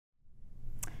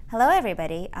Hello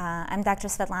everybody, I'm Dr.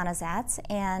 Svetlana Zats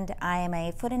and I am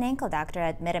a foot and ankle doctor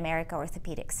at Mid-America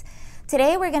Orthopedics.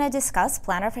 Today we're going to discuss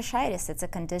plantar fasciitis. It's a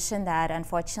condition that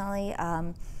unfortunately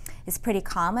is pretty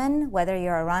common whether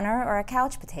you're a runner or a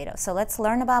couch potato. So let's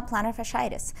learn about plantar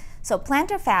fasciitis. So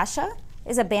plantar fascia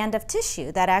is a band of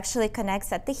tissue that actually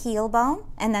connects at the heel bone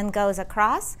and then goes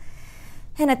across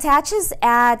and attaches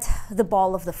at the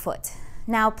ball of the foot.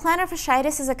 Now plantar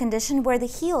fasciitis is a condition where the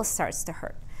heel starts to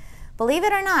hurt. Believe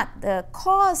it or not, the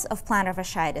cause of plantar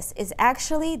fasciitis is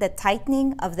actually the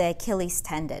tightening of the Achilles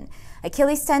tendon.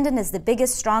 Achilles tendon is the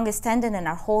biggest, strongest tendon in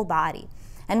our whole body.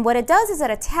 And what it does is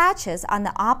it attaches on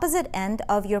the opposite end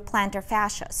of your plantar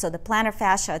fascia. So the plantar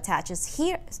fascia attaches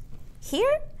here,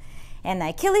 and the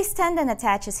Achilles tendon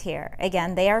attaches here.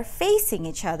 Again, they are facing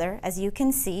each other, as you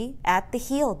can see, at the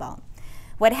heel bone.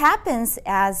 What happens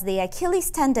as the Achilles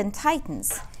tendon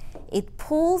tightens, it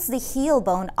pulls the heel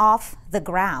bone off the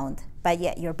ground, but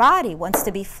yet your body wants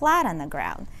to be flat on the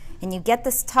ground. And you get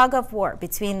this tug of war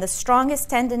between the strongest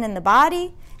tendon in the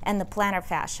body and the plantar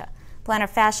fascia. Plantar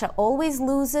fascia always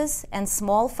loses and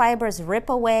small fibers rip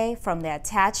away from the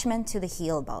attachment to the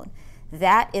heel bone.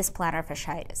 That is plantar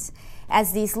fasciitis.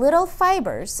 As these little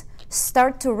fibers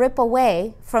start to rip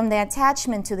away from the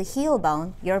attachment to the heel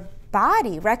bone, your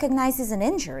body recognizes an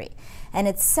injury and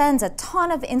it sends a ton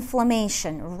of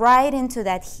inflammation right into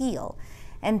that heel,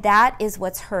 and that is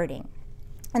what's hurting.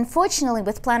 Unfortunately,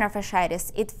 with plantar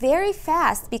fasciitis, it very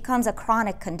fast becomes a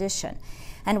chronic condition.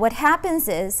 And what happens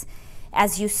is,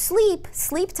 as you sleep,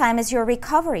 sleep time is your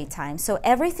recovery time. So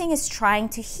everything is trying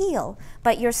to heal,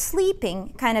 but you're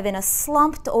sleeping kind of in a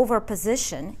slumped over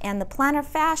position, and the plantar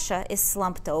fascia is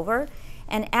slumped over.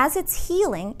 And as it's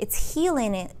healing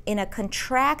in a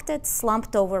contracted,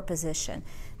 slumped over position.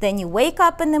 Then you wake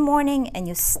up in the morning and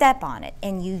you step on it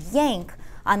and you yank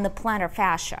on the plantar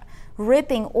fascia,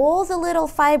 ripping all the little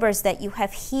fibers that you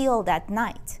have healed at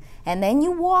night. And then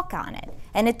you walk on it.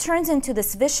 And it turns into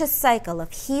this vicious cycle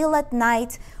of heal at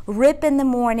night, rip in the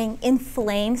morning,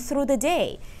 inflame through the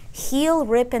day. Heal,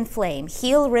 rip, inflame.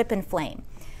 Heal, rip, inflame.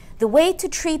 The way to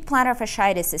treat plantar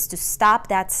fasciitis is to stop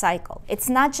that cycle. It's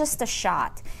not just a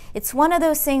shot. It's one of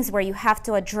those things where you have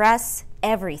to address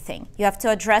everything. You have to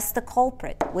address the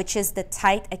culprit, which is the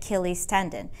tight Achilles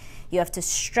tendon. You have to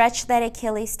stretch that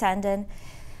Achilles tendon,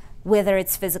 whether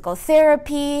it's physical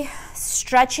therapy,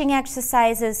 stretching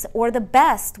exercises, or the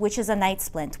best, which is a night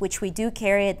splint, which we do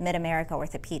carry at Mid-America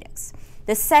Orthopedics.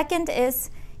 The second is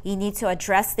you need to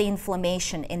address the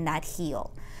inflammation in that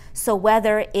heel. So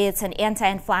whether it's an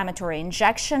anti-inflammatory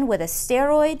injection with a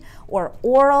steroid or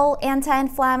oral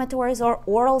anti-inflammatories or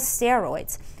oral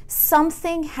steroids,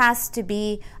 something has to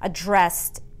be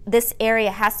addressed. This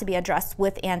area has to be addressed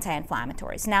with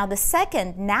anti-inflammatories. Now, the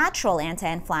second natural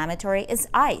anti-inflammatory is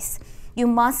ice. You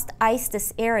must ice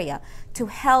this area to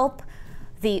help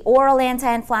the oral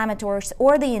anti-inflammatories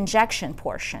or the injection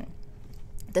portion.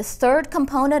 The third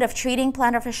component of treating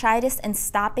plantar fasciitis and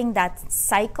stopping that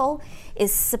cycle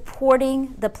is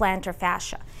supporting the plantar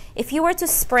fascia. If you were to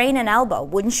sprain an elbow,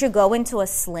 wouldn't you go into a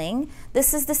sling?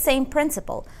 This is the same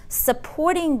principle.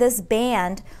 Supporting this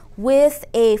band with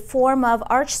a form of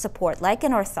arch support, like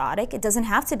an orthotic. It doesn't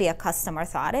have to be a custom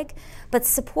orthotic, but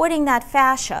supporting that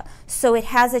fascia so it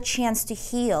has a chance to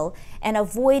heal, and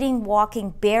avoiding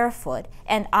walking barefoot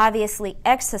and obviously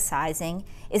exercising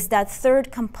is that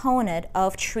third component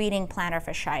of treating plantar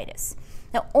fasciitis.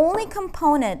 The only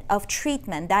component of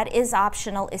treatment that is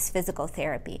optional is physical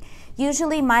therapy.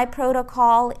 Usually my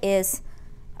protocol is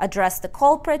address the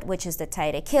culprit, which is the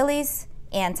tight Achilles,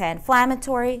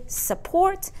 anti-inflammatory,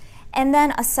 support, and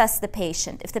then assess the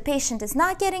patient. If the patient is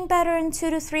not getting better in 2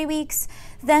 to 3 weeks,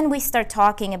 then we start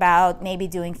talking about maybe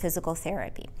doing physical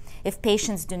therapy. If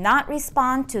patients do not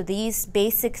respond to these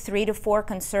basic 3 to 4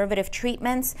 conservative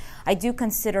treatments, I do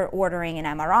consider ordering an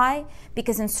MRI,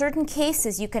 because in certain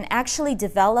cases you can actually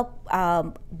develop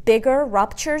bigger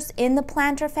ruptures in the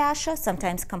plantar fascia,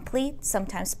 sometimes complete,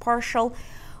 sometimes partial.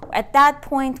 At that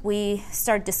point, we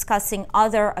start discussing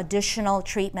other additional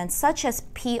treatments, such as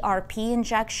PRP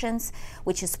injections,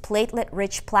 which is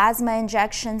platelet-rich plasma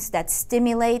injections that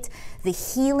stimulate the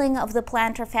healing of the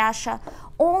plantar fascia.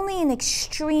 Only in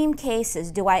extreme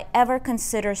cases do I ever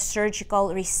consider surgical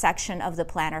resection of the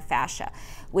plantar fascia,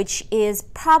 which is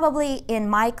probably in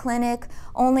my clinic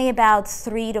only about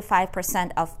 3 to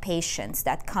 5% of patients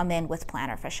that come in with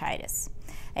plantar fasciitis.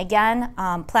 Again,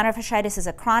 plantar fasciitis is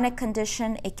a chronic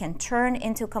condition. It can turn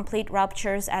into complete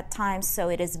ruptures at times, so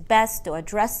it is best to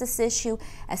address this issue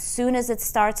as soon as it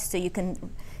starts so you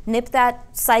can nip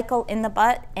that cycle in the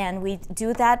butt, and we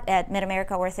do that at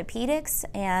Mid-America Orthopedics.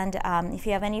 And if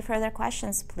you have any further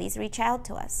questions, please reach out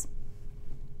to us.